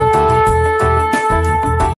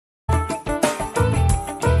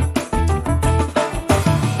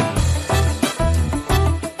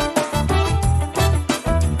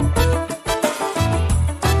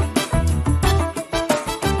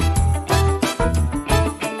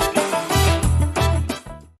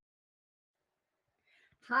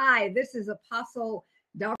Hi, this is Apostle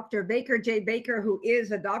Dr. Baker J. Baker, who is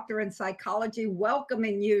a doctor in psychology,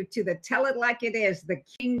 welcoming you to the Tell It Like It Is, the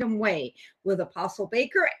Kingdom Way, with Apostle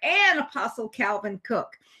Baker and Apostle Calvin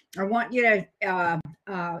Cook. I want you to,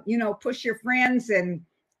 push your friends and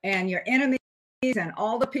your enemies and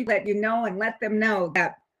all the people that you know, and let them know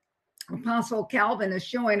that Apostle Calvin is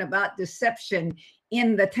showing about deception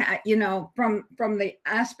in the from the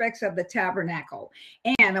aspects of the tabernacle.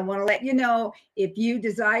 And I want to let you know, if you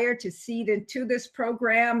desire to seed into this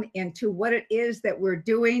program, into what it is that we're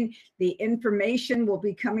doing, the information will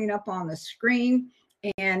be coming up on the screen,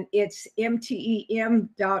 and it's mtem.org,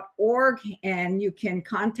 and you can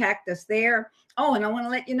contact us there. Oh, and I want to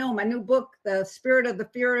let you know, my new book, The Spirit of the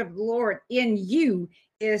Fear of the Lord in You,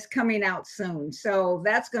 is coming out soon. So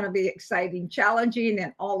that's going to be exciting, challenging,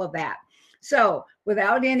 and all of that. So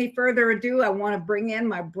without any further ado, I want to bring in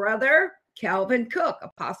my brother, Calvin Cook,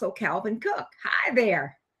 Apostle Calvin Cook. Hi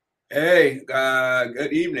there. Hey,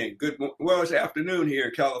 good evening. It's afternoon here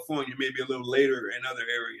in California, maybe a little later in other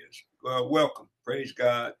areas. Welcome. Praise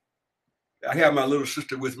God. I have my little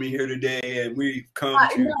sister with me here today, and we've come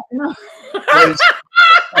to... No.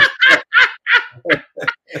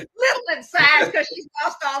 Little inside because she's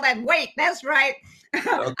lost all that weight. That's right. Okay.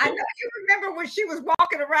 I know you remember when she was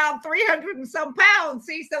walking around 300 and some pounds.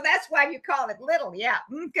 See, so that's why you call it little. Yeah.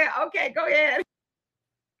 Okay, go ahead.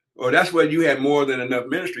 Well, that's why you had more than enough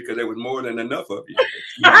ministry, because there was more than enough of you.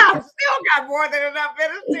 I've still got more than enough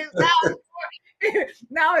ministries.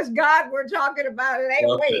 Now it's God we're talking about. It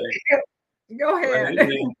ain't weight. Go ahead.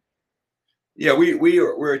 Right. Yeah,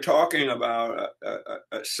 we're talking about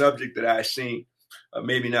a subject that I seen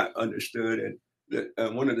maybe not understood,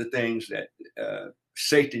 and one of the things that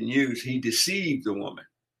Satan used, he deceived the woman,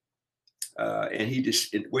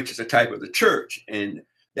 which is a type of the church, and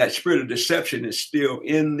that spirit of deception is still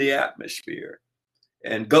in the atmosphere,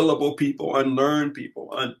 and gullible people, unlearned people,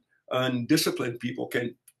 undisciplined people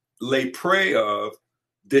can lay prey of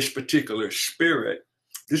this particular spirit.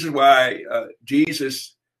 This is why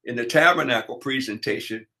Jesus, in the tabernacle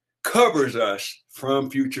presentation, covers us from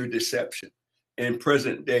future deception in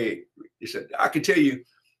present day. He said, I can tell you,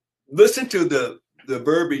 listen to the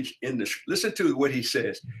verbiage listen to what he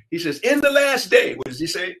says. He says, in the last day, what does he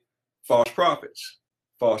say? False prophets,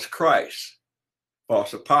 false Christs,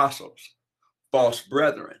 false apostles, false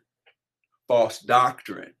brethren, false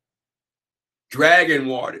doctrine, dragon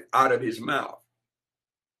water out of his mouth,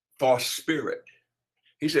 false spirit.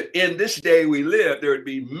 He said, in this day we live, there would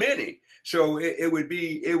be many. So it would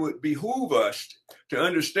behoove us to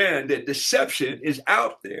understand that deception is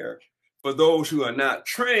out there for those who are not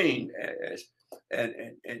trained as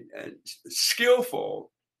and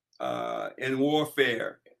skillful in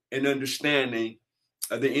warfare and understanding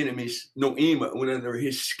the enemy's noema, whether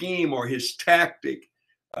his scheme or his tactic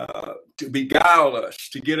to beguile us,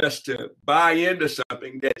 to get us to buy into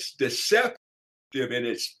something that's deceptive in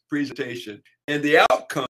its presentation, and the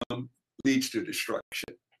outcome leads to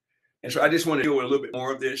destruction. And so I just want to deal with a little bit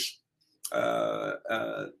more of this.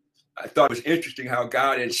 I thought it was interesting how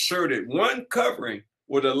God inserted one covering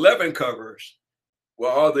with 11 covers,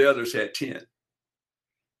 while all the others had 10. And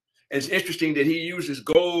it's interesting that he uses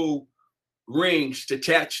gold rings to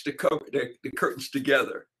attach the curtains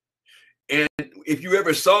together. And if you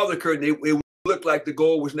ever saw the curtain, it looked like the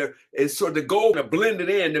gold was there. It's sort of the gold blended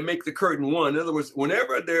in to make the curtain one. In other words,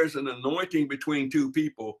 whenever there's an anointing between two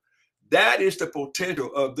people, that is the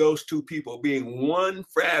potential of those two people being one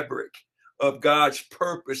fabric of God's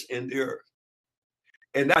purpose in the earth.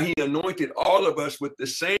 And now he anointed all of us with the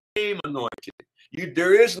same anointing.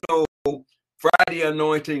 There is no Friday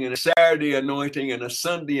anointing and a Saturday anointing and a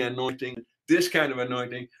Sunday anointing, this kind of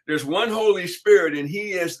anointing. There's one Holy Spirit, and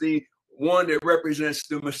he is the one that represents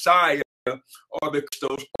the Messiah or the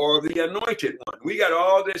Christos or the anointed one. We got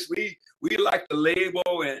all this. We like to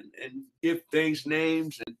label and give things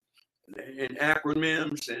names and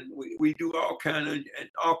acronyms, and we do all kind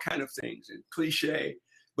of things and cliche.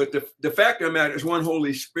 But the fact of the matter is, one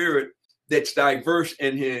Holy Spirit that's diverse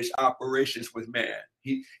in his operations with man.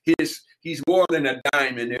 He's more than a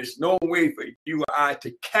diamond. There's no way for you or I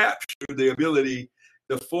to capture the ability,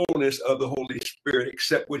 the fullness of the Holy Spirit,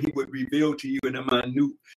 except what he would reveal to you in a minute.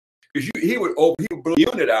 Because he would blow the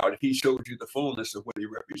unit out if he showed you the fullness of what he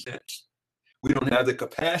represents. We don't have the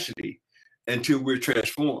capacity until we're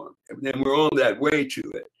transformed, and then we're on that way to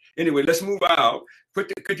it. Anyway, let's move out.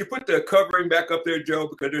 Could you put the covering back up there, Joe?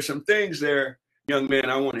 Because there's some things there, young man,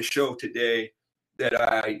 I want to show today that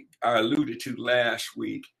I alluded to last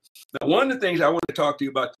week. Now, one of the things I want to talk to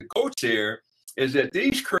you about the goat's hair is that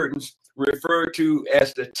these curtains, referred to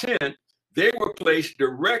as the tent, they were placed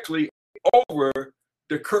directly over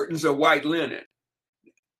the curtains of white linen.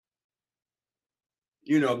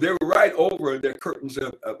 You know, they were right over the curtains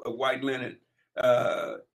of white linen.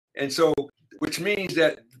 And so, which means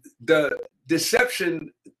that the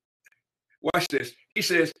deception, watch this. He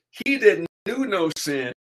says, he that knew no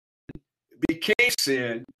sin became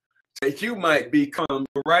sin that you might become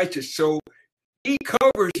righteous. So he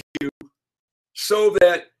covers you so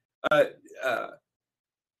that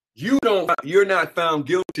you're not found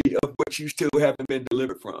guilty of what you still haven't been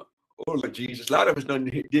delivered from. Oh, Lord Jesus. A lot of us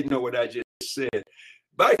didn't know what I just said.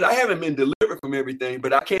 But I haven't been delivered from everything,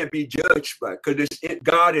 but I can't be judged by it because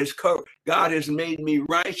God has covered. God has made me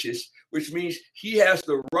righteous, which means he has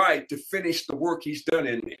the right to finish the work he's done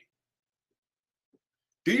in me.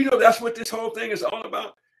 Do you know that's what this whole thing is all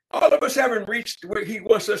about? All of us haven't reached where he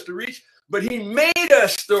wants us to reach, but he made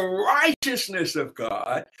us the righteousness of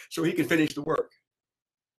God so he can finish the work.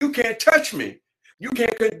 You can't touch me. You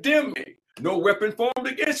can't condemn me. No weapon formed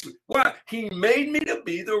against me. Why? He made me to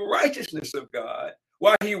be the righteousness of God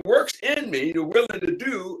while he works in me, the willing to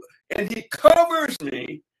do, and he covers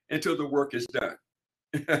me until the work is done.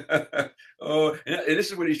 Oh, and this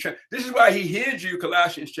is what he's trying. This is why he hid you,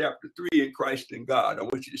 Colossians chapter 3, in Christ and God. I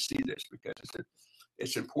want you to see this because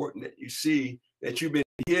it's important that you see that you've been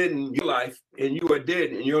hidden in your life and you are dead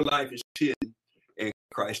and your life is hidden in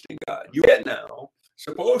Christ and God. You're dead now,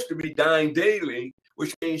 supposed to be dying daily,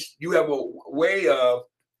 which means you have a way of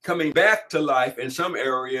coming back to life in some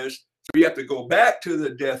areas. So you have to go back to the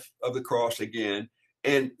death of the cross again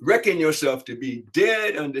and reckon yourself to be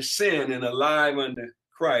dead unto sin and alive unto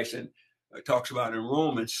Christ. And it talks about in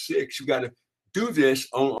Romans 6, you got to do this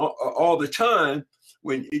all the time.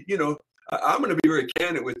 When, you know, I'm going to be very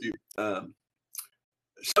candid with you.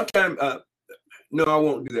 Sometimes, no, I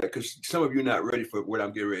won't do that because some of you are not ready for what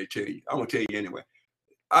I'm getting ready to tell you. I'm going to tell you anyway.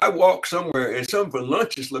 I walked somewhere and some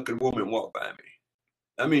voluptuous looking woman walked by me.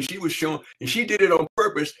 I mean, she was showing, and she did it on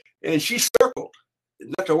purpose, and she circled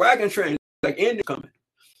like a wagon train, like India coming.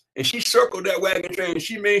 And she circled that wagon train, and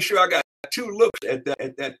she made sure I got 2 looks at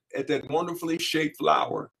that wonderfully shaped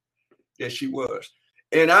flower that she was.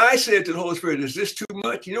 And I said to the Holy Spirit, is this too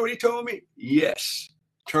much? You know what he told me? Yes.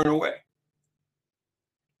 Turn away.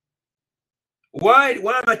 Why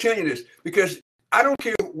am I telling you this? Because I don't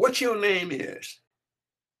care what your name is.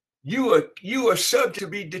 You are subject to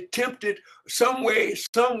be tempted some way,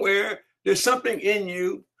 somewhere. There's something in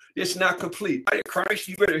you that's not complete. Christ,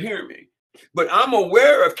 you better hear me. But I'm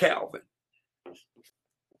aware of Calvin.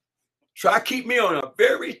 So I keep me on a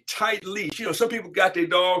very tight leash. You know, some people got their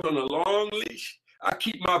dogs on a long leash. I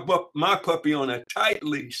keep my puppy on a tight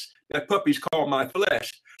leash. That puppy's called my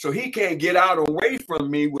flesh. So he can't get out away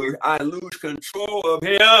from me where I lose control of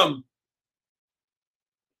him.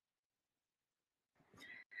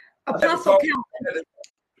 Apostle Calvin,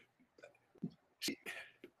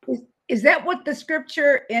 is that what the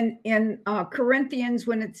scripture in Corinthians,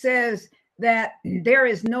 when it says that there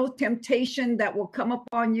is no temptation that will come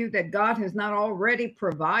upon you that God has not already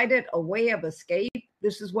provided a way of escape?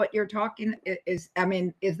 This is what you're talking is. I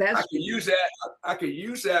mean, is that? I could use that. I could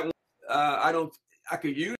use that. I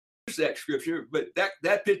could use that scripture, but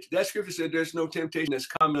that scripture said there's no temptation that's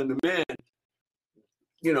common to man.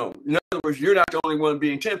 You know, in other words, you're not the only one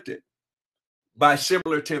being tempted by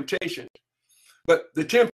similar temptations. But the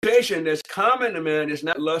temptation that's common to man is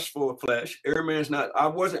not lustful of flesh. Every man's not.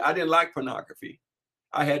 I didn't like pornography.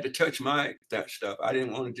 I had to touch that stuff. I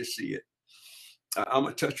didn't want to just see it. I'm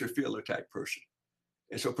a toucher feeler type person.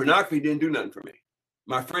 And so pornography didn't do nothing for me.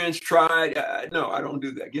 My friends tried. No, I don't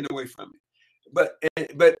do that. Get away from me.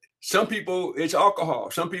 But some people, it's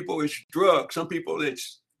alcohol. Some people, it's drugs. Some people,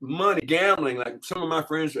 it's money, gambling. Like some of my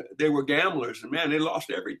friends, they were gamblers, and man, they lost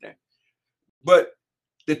everything. But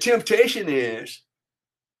the temptation is,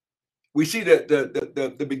 we see that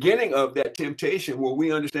the beginning of that temptation, where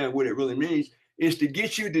we understand what it really means, is to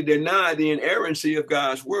get you to deny the inerrancy of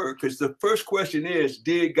God's word. Because the first question is,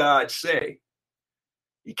 did God say?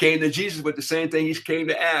 He came to Jesus with the same thing he came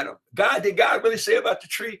to Adam. Did God really say about the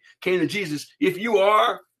tree? Came to Jesus. If you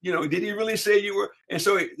are, did he really say you were? And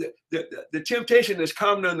so the temptation that's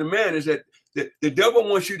common unto man is that the devil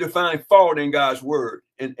wants you to find fault in God's word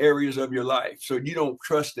in areas of your life. So you don't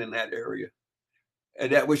trust in that area.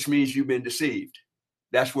 And that which means you've been deceived.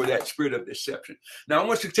 That's where that spirit of deception. Now I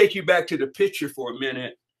want to take you back to the picture for a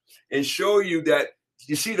minute and show you that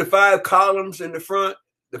you see the 5 columns in the front,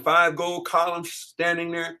 the 5 gold columns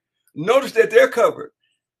standing there. Notice that they're covered.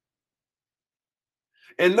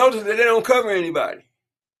 And notice that they don't cover anybody.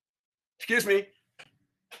 Excuse me.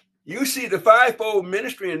 You see the 5-fold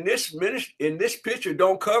ministry in this picture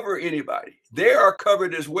don't cover anybody. They are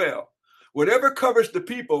covered as well. Whatever covers the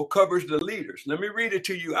people covers the leaders. Let me read it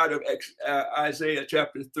to you out of Isaiah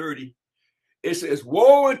chapter 30. It says,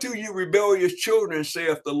 woe unto you rebellious children,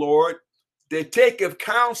 saith the Lord, that take of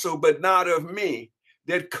counsel, but not of me,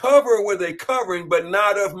 that cover with a covering, but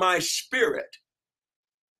not of my spirit.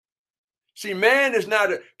 See, man is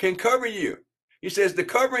not can cover you. He says the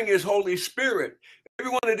covering is Holy Spirit.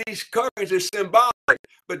 Every one of these coverings is symbolic,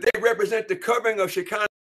 but they represent the covering of Shekinah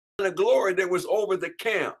glory that was over the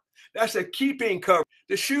camp. That's a keeping cover.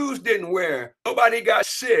 The shoes didn't wear. Nobody got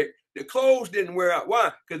sick. The clothes didn't wear out.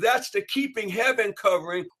 Why? Because that's the keeping heaven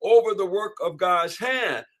covering over the work of God's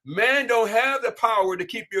hand. Man don't have the power to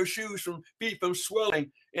keep your shoes from feet from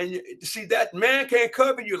swelling. And you see that man can't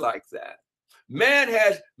cover you like that. Man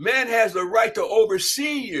has the right to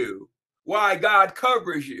oversee you. Why? God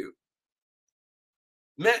covers you.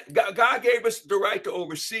 Man, God gave us the right to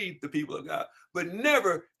oversee the people of God, but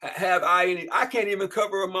never have I can't even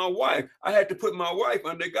cover my wife. I had to put my wife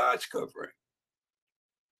under God's covering.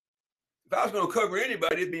 If I was going to cover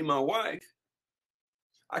anybody, it'd be my wife.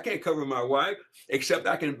 I can't cover my wife, except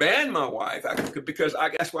I can ban my wife because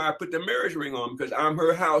that's why I put the marriage ring on, because I'm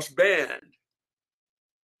her house band.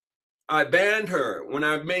 I banned her. When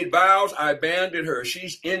I made vows, I banded her.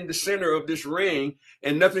 She's in the center of this ring,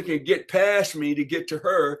 and nothing can get past me to get to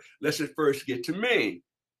her unless it first get to me.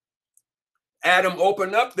 Adam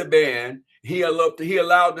opened up the band. He allowed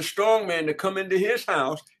the strong man to come into his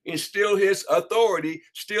house and steal his authority,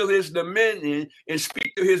 steal his dominion, and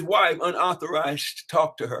speak to his wife unauthorized to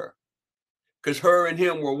talk to her. Because her and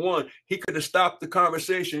him were one. He could have stopped the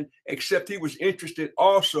conversation, except he was interested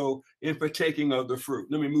also in partaking of the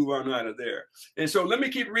fruit. Let me move on out of there. And so let me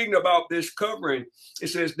keep reading about this covering. It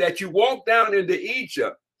says that you walk down into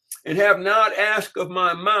Egypt and have not asked of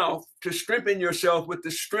my mouth to strengthen yourself with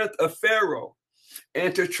the strength of Pharaoh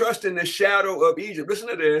and to trust in the shadow of Egypt. Listen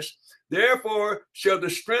to this. Therefore shall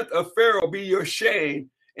the strength of Pharaoh be your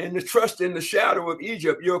shame, and the trust in the shadow of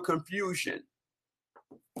Egypt your confusion.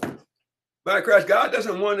 By Christ, God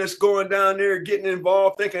doesn't want us going down there getting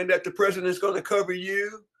involved thinking that the president's going to cover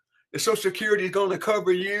you, the Social Security is going to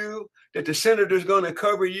cover you, that the senator's going to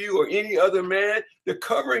cover you, or any other man. The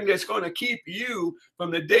covering that's going to keep you from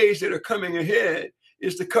the days that are coming ahead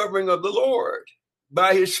is the covering of the Lord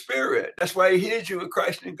by his Spirit. That's why he hid you in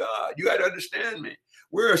Christ and God. You got to understand me.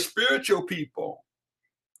 We're a spiritual people.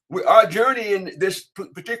 Our journey in this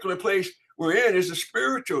particular place we're in is a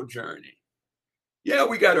spiritual journey. Yeah,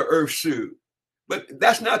 we got an earth suit, but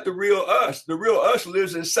that's not the real us. The real us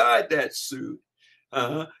lives inside that suit.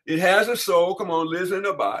 It has a soul, lives in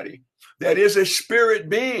a body. That is a spirit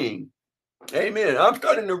being. Amen. I'm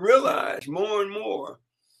starting to realize more and more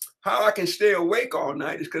how I can stay awake all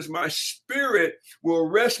night is because my spirit will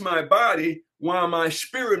rest my body while my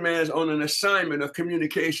spirit man is on an assignment of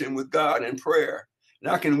communication with God and prayer.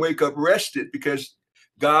 And I can wake up rested because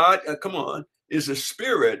God, is a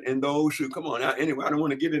spirit, and those who anyway, I don't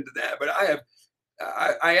want to get into that, but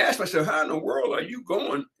I asked myself, how in the world are you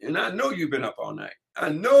going? And I know you've been up all night. I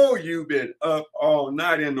know you've been up all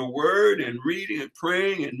night in the Word and reading and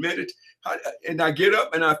praying and meditating. And I get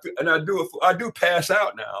up and I do pass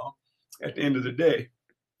out now at the end of the day.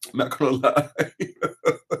 I'm not gonna lie,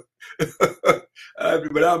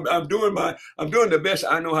 but I'm doing the best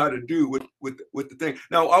I know how to do with the thing.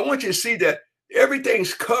 Now I want you to see that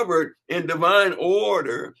everything's covered in divine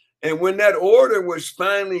order. And when that order was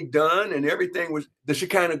finally done and everything was, the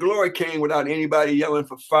Shekinah glory came without anybody yelling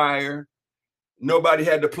for fire. Nobody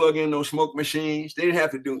had to plug in those smoke machines. They didn't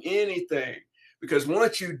have to do anything, because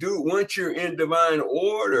once you're in divine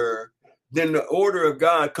order, then the order of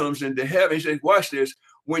God comes into heaven. He says, watch this.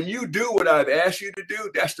 When you do what I've asked you to do,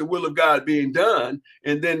 that's the will of God being done.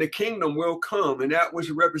 And then the kingdom will come. And that was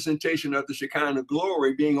a representation of the Shekinah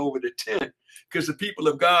glory being over the tent, because the people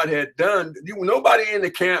of God had done. Nobody in the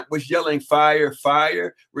camp was yelling fire,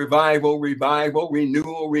 fire, revival, revival,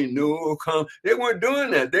 renewal, renewal, come. They weren't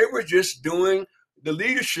doing that. They were just doing, the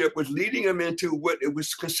leadership was leading them into what it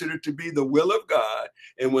was considered to be the will of God.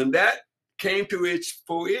 And when that came to its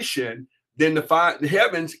fruition, then the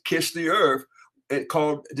heavens kissed the earth. It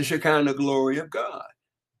called the Shekinah glory of God.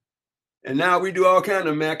 And now we do all kinds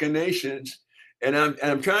of machinations. And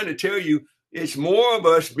I'm trying to tell you, it's more of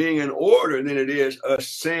us being in order than it is us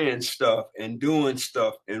saying stuff and doing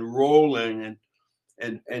stuff and rolling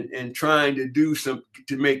and trying to do something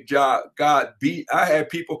to make God beat. I had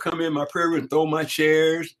people come in my prayer room and throw my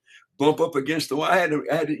chairs, bump up against the wall. I had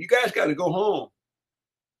to, you guys got to go home.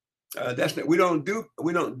 We don't do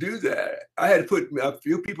that. I had to put a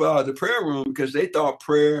few people out of the prayer room because they thought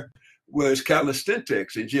prayer was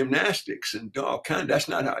calisthenics and gymnastics and all kind. That's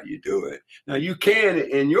not how you do it. Now you can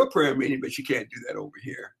in your prayer meeting, but you can't do that over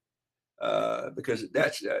here because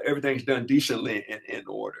that's everything's done decently and in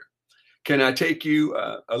order. Can I take you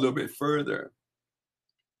a little bit further?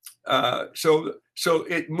 So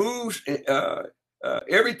it moves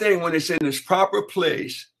everything when it's in its proper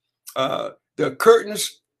place. The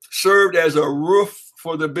curtains served as a roof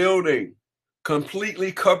for the building,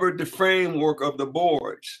 completely covered the framework of the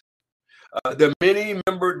boards. The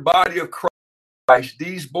many-membered body of Christ,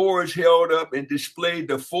 these boards held up and displayed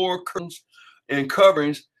the four curtains and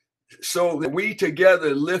coverings so that we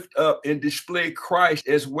together lift up and display Christ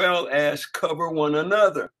as well as cover one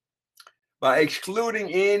another by excluding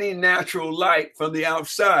any natural light from the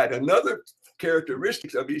outside. Another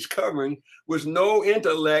characteristic of these covering was no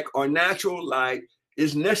intellect or natural light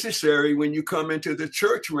is necessary when you come into the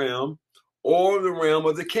church realm or the realm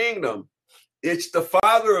of the kingdom. It's the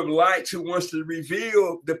Father of lights who wants to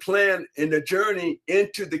reveal the plan and the journey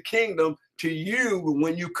into the kingdom to you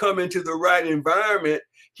when you come into the right environment.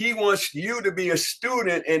 He wants you to be a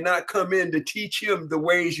student and not come in to teach him the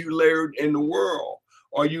ways you learned in the world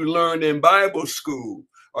or you learned in Bible school,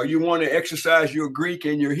 or you want to exercise your Greek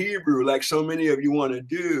and your Hebrew like so many of you want to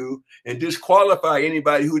do and disqualify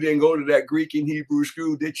anybody who didn't go to that Greek and Hebrew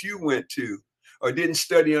school that you went to, or didn't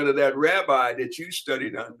study under that rabbi that you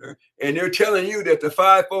studied under. And they're telling you that the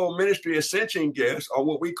fivefold ministry ascension gifts, or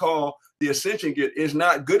what we call the ascension gift, is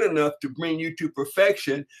not good enough to bring you to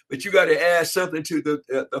perfection, but you got to add something to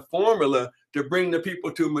the formula to bring the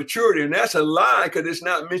people to maturity. And that's a lie because it's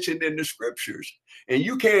not mentioned in the scriptures. And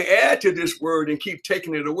you can't add to this word and keep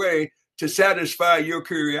taking it away to satisfy your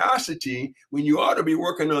curiosity when you ought to be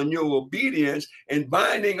working on your obedience and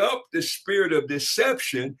binding up the spirit of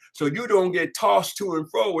deception so you don't get tossed to and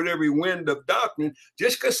fro with every wind of doctrine.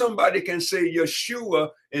 Just because somebody can say Yeshua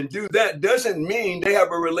and do that doesn't mean they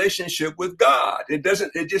have a relationship with God. It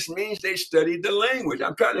just means they studied the language.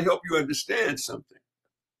 I'm trying to help you understand something.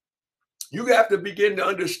 You have to begin to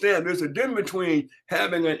understand there's a difference between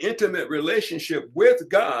having an intimate relationship with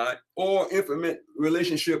God or intimate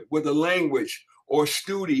relationship with a language or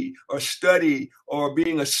study or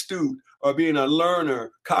being astute or being a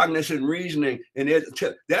learner, cognizant reasoning. And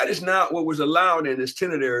that is not what was allowed in this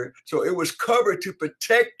tenet area. So it was covered to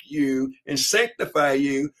protect you and sanctify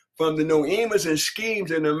you from the noemas and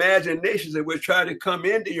schemes and imaginations that would try to come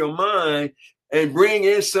into your mind and bring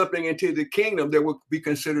in something into the kingdom that would be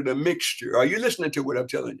considered a mixture. Are you listening to what I'm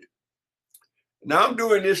telling you? Now I'm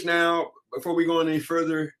doing this now, before we go any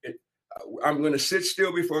further, I'm going to sit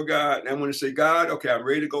still before God and I'm going to say, God, okay, I'm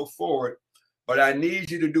ready to go forward, but I need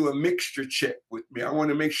you to do a mixture check with me. I want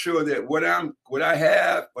to make sure that what I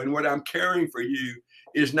have and what I'm carrying for you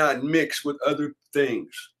is not mixed with other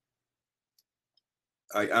things.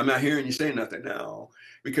 I'm not hearing you say nothing now,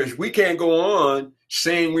 because we can't go on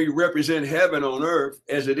saying we represent heaven on earth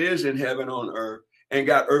as it is in heaven on earth and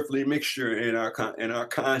got earthly mixture in our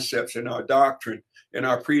concepts, in our doctrine, in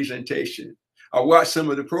our presentation. I watched some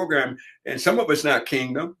of the program, and some of it's not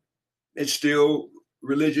kingdom. It's still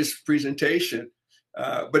religious presentation,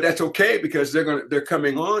 but that's okay because they're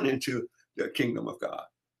coming on into the kingdom of God.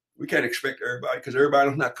 We can't expect everybody because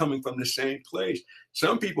everybody's not coming from the same place.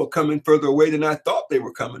 Some people coming further away than I thought they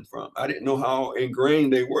were coming from. I didn't know how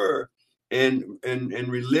ingrained they were in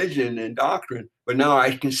religion and doctrine, but now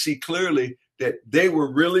I can see clearly that they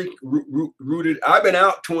were really rooted. I've been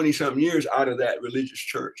out 20-something years out of that religious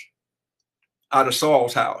church, out of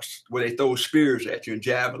Saul's house, where they throw spears at you and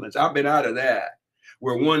javelins. I've been out of that,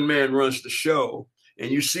 where one man runs the show.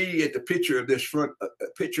 And you see at the picture of this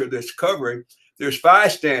picture of this covering, there's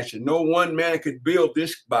 5 stanchions. No one man could build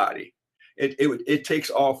this body. It takes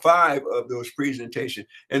all 5 of those presentations.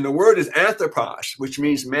 And the word is anthropos, which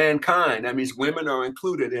means mankind. That means women are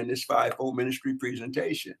included in this 5-fold ministry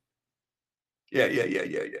presentation. Yeah.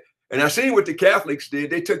 And I seen what the Catholics did.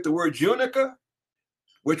 They took the word Junica,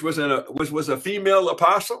 which was a female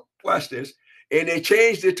apostle. Watch this. And they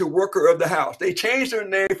changed it to worker of the house. They changed her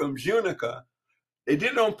name from Junica. They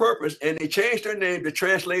did it on purpose, and they changed her name to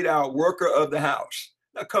translate out worker of the house.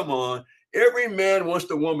 Now, come on. Every man wants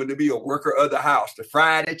the woman to be a worker of the house, to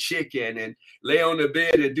fry the chicken and lay on the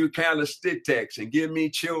bed and do calisthenics and give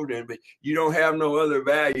me children, but you don't have no other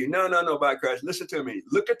value. No, by Christ. Listen to me.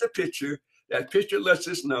 Look at the picture. That picture lets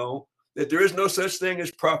us know that there is no such thing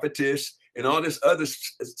as prophetess and all this other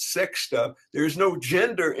sex stuff. There is no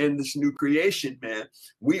gender in this new creation, man.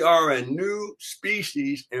 We are a new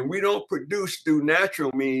species, and we don't produce through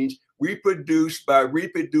natural means. We produce by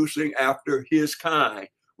reproducing after his kind,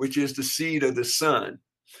 which is the seed of the son.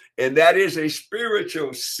 And that is a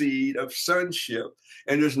spiritual seed of sonship.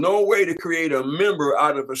 And there's no way to create a member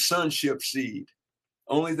out of a sonship seed.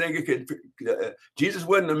 Only thing it could, Jesus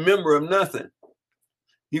wasn't a member of nothing.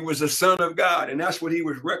 He was a son of God, and that's what he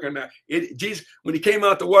was recognized. Jesus, when he came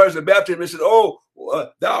out the waters of baptism, he said, "Oh,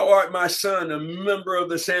 thou art my son, a member of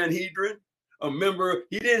the Sanhedrin, a member."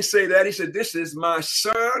 He didn't say that. He said, "This is my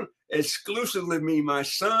son, exclusively me, my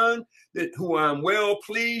son, that who I'm well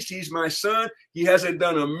pleased. He's my son. He hasn't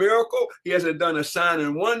done a miracle. He hasn't done a sign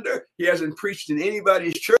and wonder. He hasn't preached in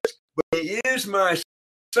anybody's church, but he is my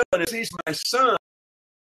son. As he's my son,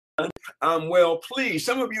 I'm well pleased."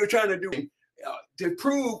 Some of you are trying to do to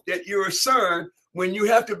prove that you're a son when you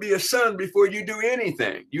have to be a son before you do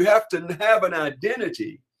anything. You have to have an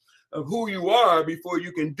identity of who you are before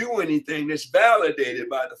you can do anything that's validated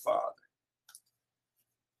by the Father.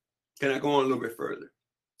 Can I go on a little bit further?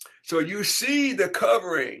 So you see the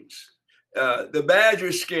coverings, the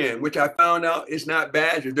badger skin, which I found out is not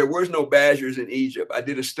badgers. There was no badgers in Egypt. I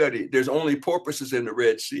did a study. There's only porpoises in the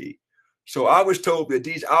Red Sea. So I was told that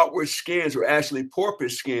these outward skins were actually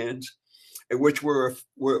porpoise skins, which were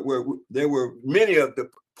there were many of the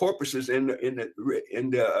porpoises in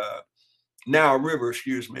the Nile River,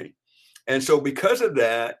 excuse me. And so because of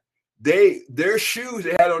that, their shoes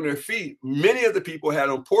they had on their feet, many of the people had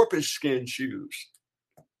on porpoise skin shoes.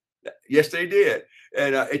 Yes, they did.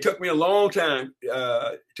 And it took me a long time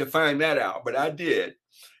to find that out, but I did.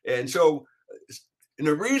 And so, and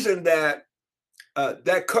the reason that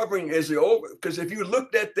that covering is over, because if you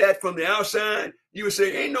looked at that from the outside, you would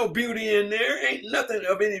say, ain't no beauty in there, ain't nothing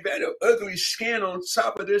of any value, ugly skin on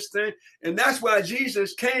top of this thing. And that's why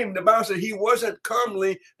Jesus came. The Bible said he wasn't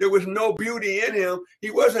comely. There was no beauty in him.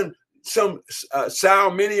 He wasn't some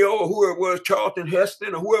Sal Mineo or whoever it was, Charlton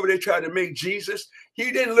Heston or whoever they tried to make Jesus.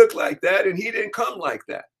 He didn't look like that, and he didn't come like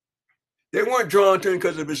that. They weren't drawn to him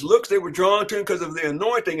because of his looks. They were drawn to him because of the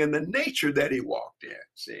anointing and the nature that he walked in.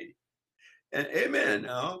 See? And amen.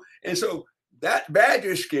 And so that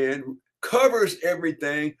badger skin covers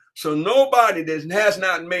everything. So nobody that has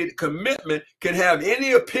not made a commitment can have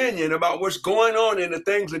any opinion about what's going on in the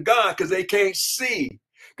things of God because they can't see.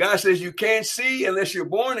 God says you can't see unless you're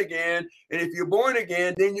born again. And if you're born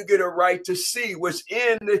again, then you get a right to see what's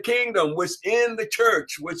in the kingdom, what's in the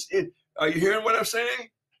church, what's in. Are you hearing what I'm saying?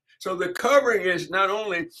 So the covering is not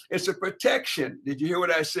only, it's a protection. Did you hear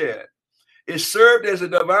what I said? It served as a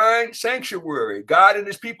divine sanctuary. God and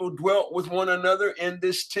his people dwelt with one another in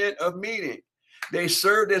this tent of meeting. They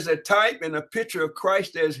served as a type and a picture of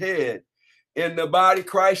Christ as head. In the body,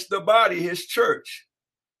 Christ the body, his church.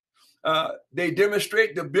 They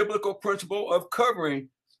demonstrate the biblical principle of covering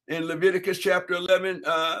in Leviticus chapter 11,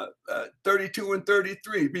 32 and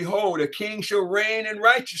 33. Behold, a king shall reign in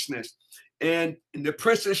righteousness, and the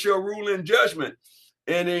princes shall rule in judgment.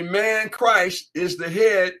 And a man, Christ, is the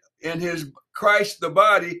head, and his Christ, the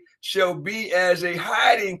body, shall be as a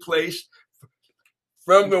hiding place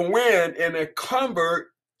from the wind and a covert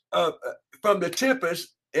from the tempest,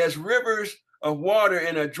 as rivers of water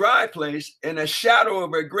in a dry place, and a shadow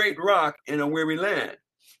of a great rock in a weary land.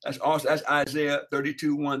 That's Isaiah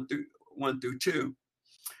 32, 1 through 2.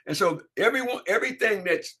 And so everything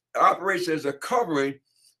that operates as a covering,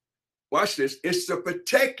 watch this, is to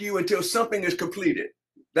protect you until something is completed.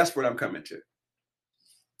 That's what I'm coming to.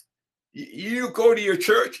 You go to your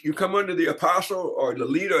church, you come under the apostle or the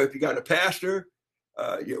leader, if you got a pastor,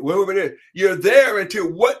 whoever it is, you're there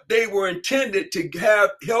until what they were intended to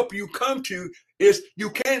help you come to is you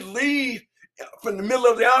can't leave from the middle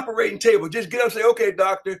of the operating table. Just get up and say, okay,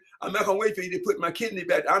 doctor, I'm not going to wait for you to put my kidney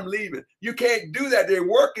back. I'm leaving. You can't do that. They're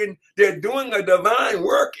working. They're doing a divine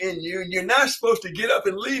work in you. And you're not supposed to get up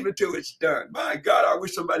and leave until it's done. My God, I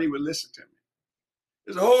wish somebody would listen to me.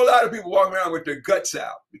 There's a whole lot of people walking around with their guts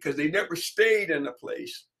out because they never stayed in a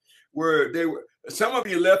place where they were. Some of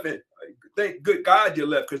you left it. Thank good God you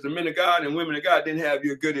left, because the men of God and women of God didn't have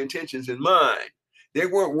your good intentions in mind. They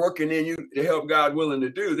weren't working in you to help God willing to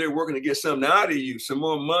do. They're working to get something out of you, some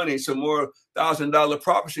more money, some more $1,000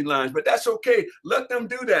 prophecy lines. But that's okay. Let them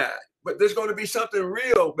do that. But there's going to be something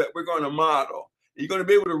real that we're going to model. You're going to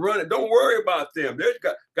be able to run it. Don't worry about them.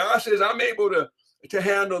 God says, I'm able to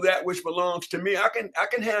handle that which belongs to me. I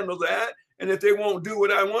can handle that. And if they won't do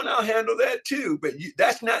what I want, I'll handle that too. But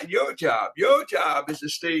that's not your job. Your job is to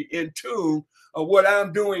stay in tune of what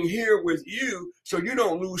I'm doing here with you so you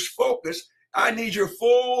don't lose focus. I need your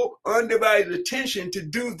full, undivided attention to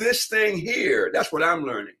do this thing here. That's what I'm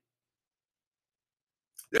learning.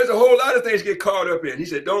 There's a whole lot of things get caught up in. He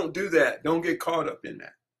said, don't do that. Don't get caught up in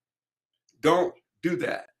that. Don't do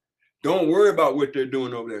that. Don't worry about what they're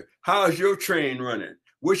doing over there. How's your train running?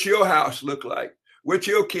 What's your house look like? What's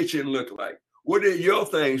your kitchen look like? What do your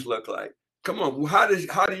things look like? Come on, how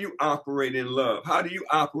do you operate in love? How do you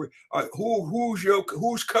operate?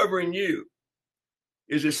 Who's covering you?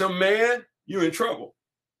 Is it some man? You're in trouble.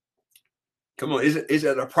 Come on, is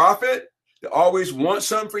it a prophet that always wants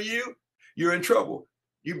something for you? You're in trouble.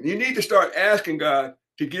 You need to start asking God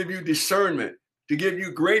to give you discernment, to give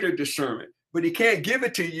you greater discernment. But he can't give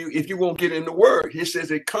it to you if you won't get in the word. He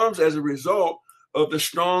says it comes as a result of the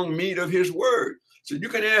strong meat of his word. So you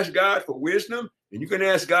can ask God for wisdom and you can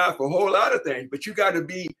ask God for a whole lot of things, but you got to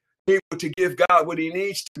be able to give God what he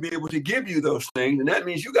needs to be able to give you those things. And that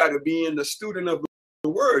means you got to be in the student of the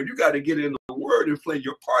word. You got to get in the word and play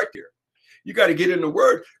your part there. You got to get in the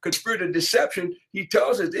word, because spirit of deception, he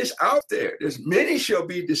tells us it's out there. There's many shall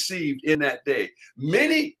be deceived in that day.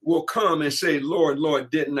 Many will come and say, Lord, Lord,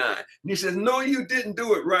 didn't I? And he says, no, you didn't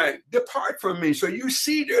do it right. Depart from me. So you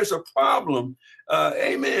see there's a problem.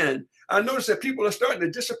 Amen. I notice that people are starting to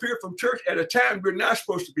disappear from church at a time we're not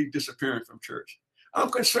supposed to be disappearing from church. I'm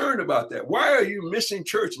concerned about that. Why are you missing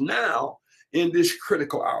church now in this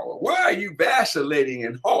critical hour? Why are you vacillating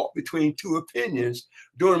and halt between two opinions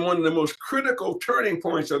during one of the most critical turning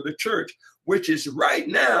points of the church, which is right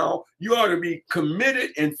now? You ought to be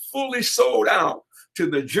committed and fully sold out to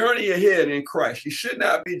the journey ahead in Christ. You should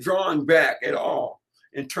not be drawing back at all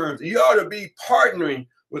in terms. You ought to be partnering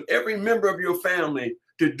with every member of your family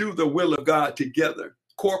to do the will of God together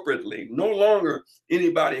corporately. No longer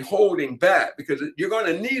anybody holding back, because you're going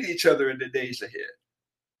to need each other in the days ahead.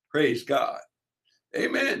 Praise God.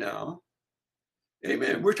 Amen now.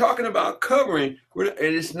 Amen. We're talking about covering, and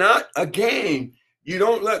it's not a game. You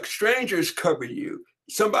don't let strangers cover you.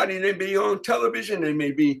 Somebody may be on television, they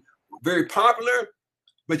may be very popular,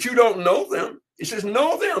 but you don't know them. It says,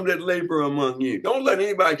 know them that labor among you. Don't let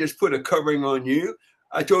anybody just put a covering on you.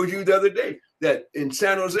 I told you the other day that in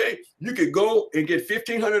San Jose, you could go and get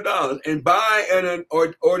 $1,500 and buy an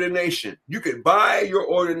ordination. You could buy your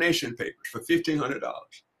ordination papers for $1,500.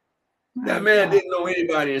 That man didn't know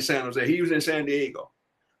anybody in San Jose. He was in San Diego.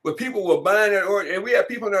 But people were buying that order. And we had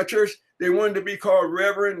people in our church, they wanted to be called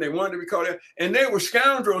reverend. They wanted to be called that. And they were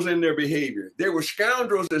scoundrels in their behavior. They were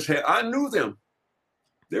scoundrels as hell. I knew them.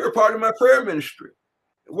 They were part of my prayer ministry.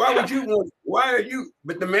 Why would you want, why are you?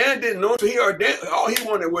 But the man didn't know. So he ordained, all he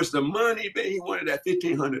wanted was the money. But he wanted that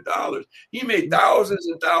 $1,500. He made thousands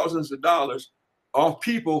and thousands of dollars off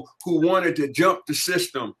people who wanted to jump the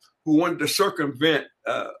system, who wanted to circumvent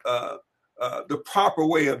the proper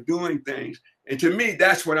way of doing things. And to me,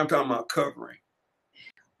 that's what I'm talking about covering.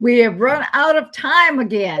 We have run out of time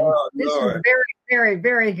again. Oh, this Lord. is very, very,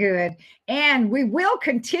 very good. And we will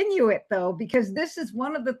continue it, though, because this is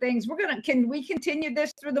one of the things can we continue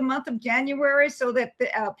this through the month of January so that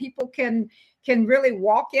people can really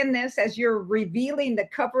walk in this as you're revealing the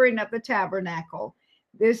covering of the tabernacle.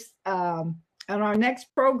 This on our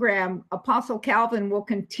next program, Apostle Calvin will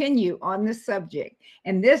continue on this subject.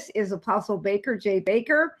 And this is Apostle Baker J.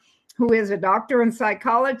 Baker, who is a doctor in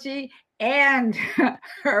psychology, and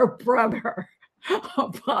her brother,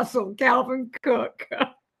 Apostle Calvin Cook.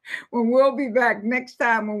 When we'll be back next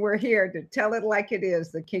time when we're here to tell it like it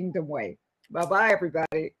is, the kingdom way. Bye-bye,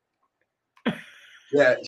 everybody. Yeah.